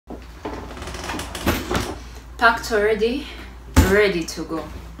packed already, ready to go.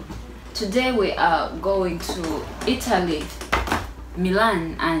 Today we are going to Italy,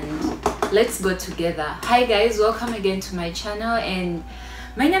 Milan, and let's go together. Hi guys, welcome again to my channel, and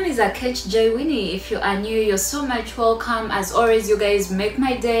my name is Aketch Joy Winnie. If you are new, you're so much welcome. As always, you guys make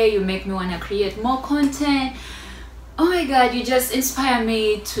my day. You make me want to create more content. Oh my god, you just inspire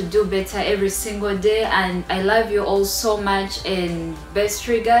me to do better every single day, and I love you all so much, and best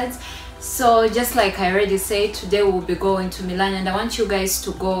regards. So just like I already said, today we'll be going to Milan, and I want you guys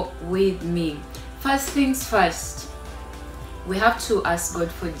to go with me. First things first, we have to ask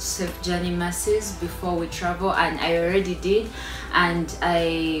God for safe journey mercies before we travel, and I already did, and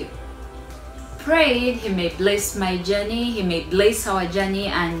I prayed He may bless my journey, He may bless our journey,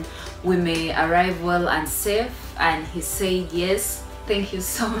 and we may arrive well and safe. And He said yes. Thank you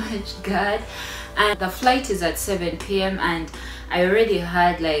so much, God. And the flight is at 7 p.m. and I already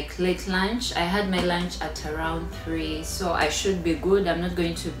had like late lunch. I had my lunch at around 3, so I should be good. I'm not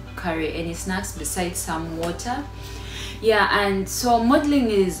going to carry any snacks besides some water. Yeah, and so modeling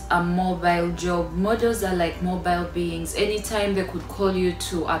is a mobile job. Models are like mobile beings. Anytime they could call you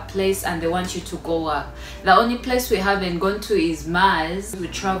to a place and they want you to go up. The only place we haven't gone to is Mars. We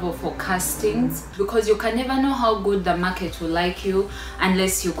travel for castings because you can never know how good the market will like you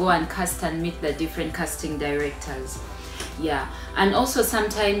unless you go and cast and meet the different casting directors. Yeah, and also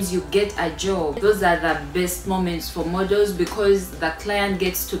sometimes you get a job. Those are the best moments for models because the client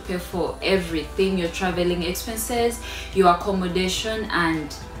gets to pay for everything, your traveling expenses, your accommodation,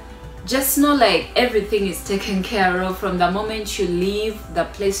 and just know like everything is taken care of from the moment you leave the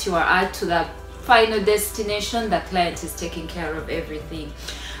place you are at to the final destination. The client is taking care of everything.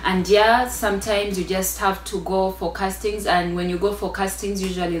 And yeah, sometimes you just have to go for castings, and when you go for castings,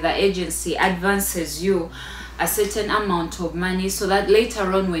 usually the agency advances you a certain amount of money so that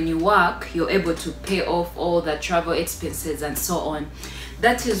later on when you work, you're able to pay off all the travel expenses and so on.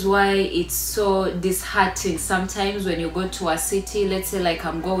 That is why it's so disheartening sometimes when you go to a city. Let's say like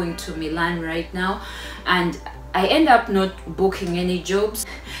I'm going to Milan right now, and I end up not booking any jobs.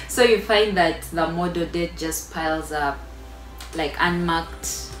 So you find that the model date just piles up like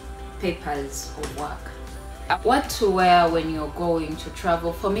unmarked papers of work. What to wear when you're going to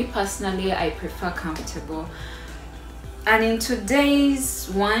travel? For me personally, I prefer comfortable, and in today's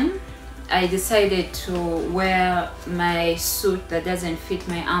one I decided to wear my suit that doesn't fit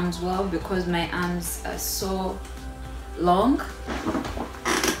my arms well because my arms are so long.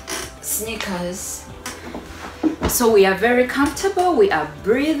 Sneakers. So we are very comfortable, we are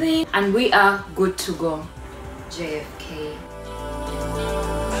breathing, and we are good to go. JFK.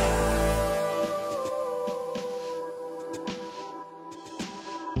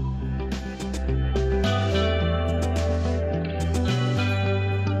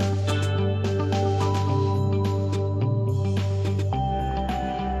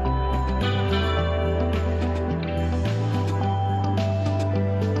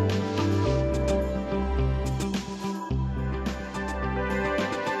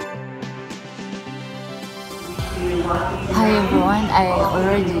 Hi everyone, I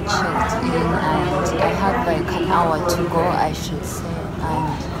already checked in and I have like an hour to go, I should say,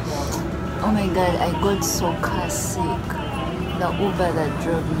 and oh my god, I got so car sick. The Uber that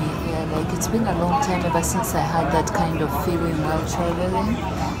drove me here, like it's been a long time ever since I had that kind of feeling while traveling.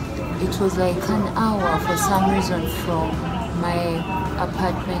 It was like an hour for some reason from my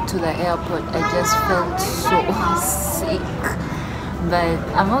apartment to the airport. I just felt so sick, but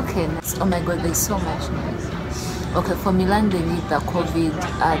I'm okay. Oh my god, there's so much noise. Okay, for Milan they need the COVID,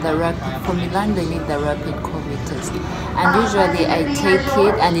 for Milan they need the rapid COVID test, and usually I take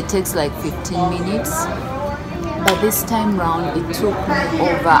it and it takes like 15 minutes, but this time round it took me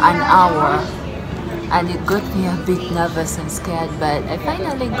over an hour, and it got me a bit nervous and scared, but I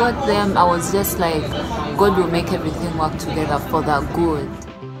finally got them. I was just like, God will make everything work together for the good.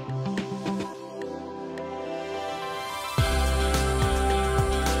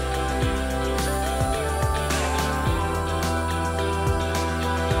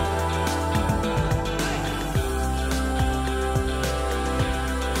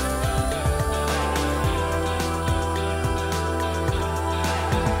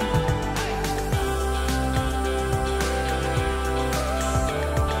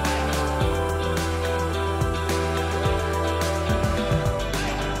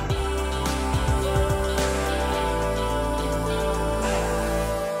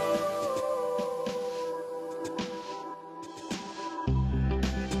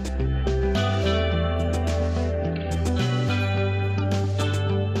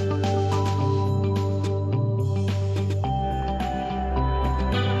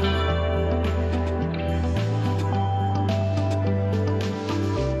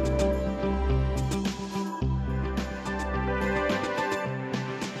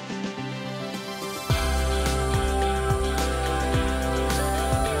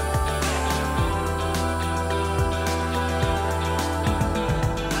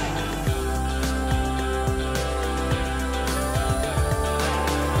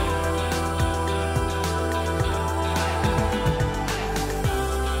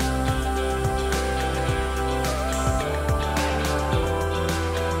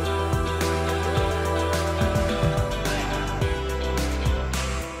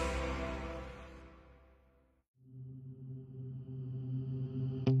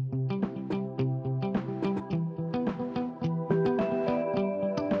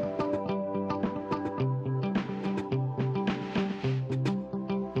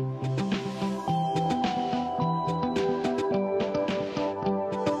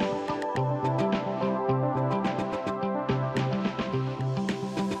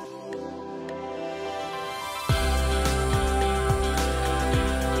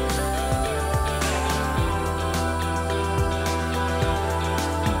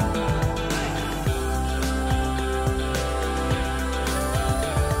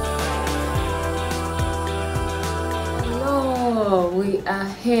 we are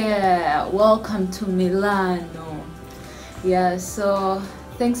here. Welcome to Milano. Yeah, so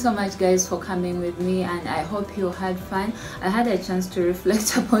thanks so much guys for coming with me, and I hope you had fun. I had a chance to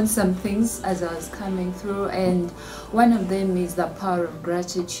reflect upon some things as I was coming through, and one of them is the power of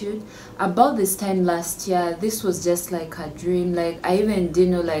gratitude. About this time last year, this was just like a dream. Like, I even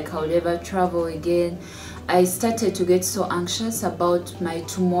didn't know like I would ever travel again. I started to get so anxious about my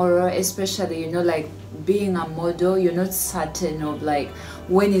tomorrow, especially, you know, like being a model, you're not certain of like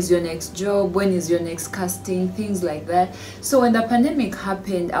when is your next job, when is your next casting, things like that. So when the pandemic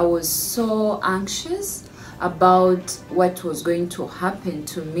happened, I was so anxious about what was going to happen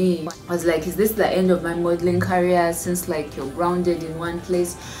to me. I was like, is this the end of my modeling career, since like you're grounded in one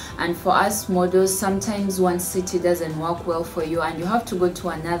place? And for us models, sometimes one city doesn't work well for you and you have to go to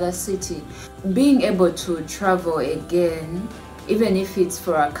another city. Being able to travel again, even if it's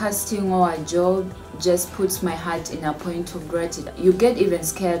for a casting or a job, just puts my heart in a point of gratitude. You get even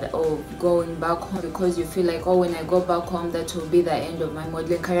scared of going back home because you feel like, oh, when I go back home, that will be the end of my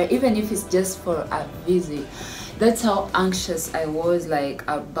modeling career, even if it's just for a visit. That's how anxious I was like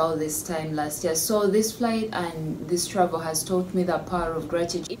about this time last year. So this flight and this travel has taught me the power of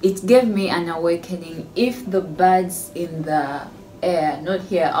gratitude. It gave me an awakening. If the birds in the air, not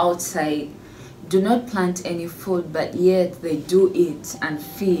here outside, do not plant any food, but yet they do eat and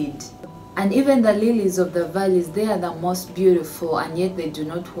feed. And even the lilies of the valleys, they are the most beautiful, and yet they do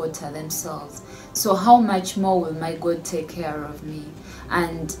not water themselves. So how much more will my God take care of me?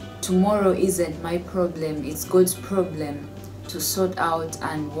 And tomorrow isn't my problem, it's God's problem to sort out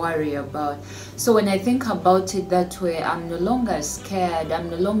and worry about. So when I think about it that way, I'm no longer scared, I'm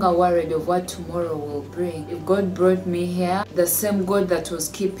no longer worried of what tomorrow will bring. If God brought me here, the same God that was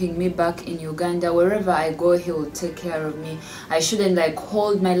keeping me back in Uganda, wherever I go, He will take care of me. I shouldn't like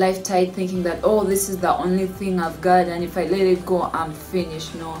hold my life tight thinking that, oh, this is the only thing I've got, and if I let it go, I'm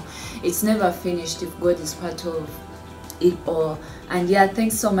finished. No, it's never finished if God is part of it all. And yeah,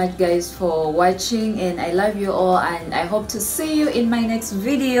 thanks so much guys for watching, and I love you all, and I hope to see you in my next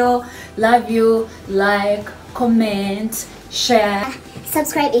video. Love you. Like, comment, share,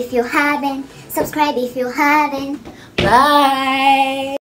 subscribe if you haven't. Bye.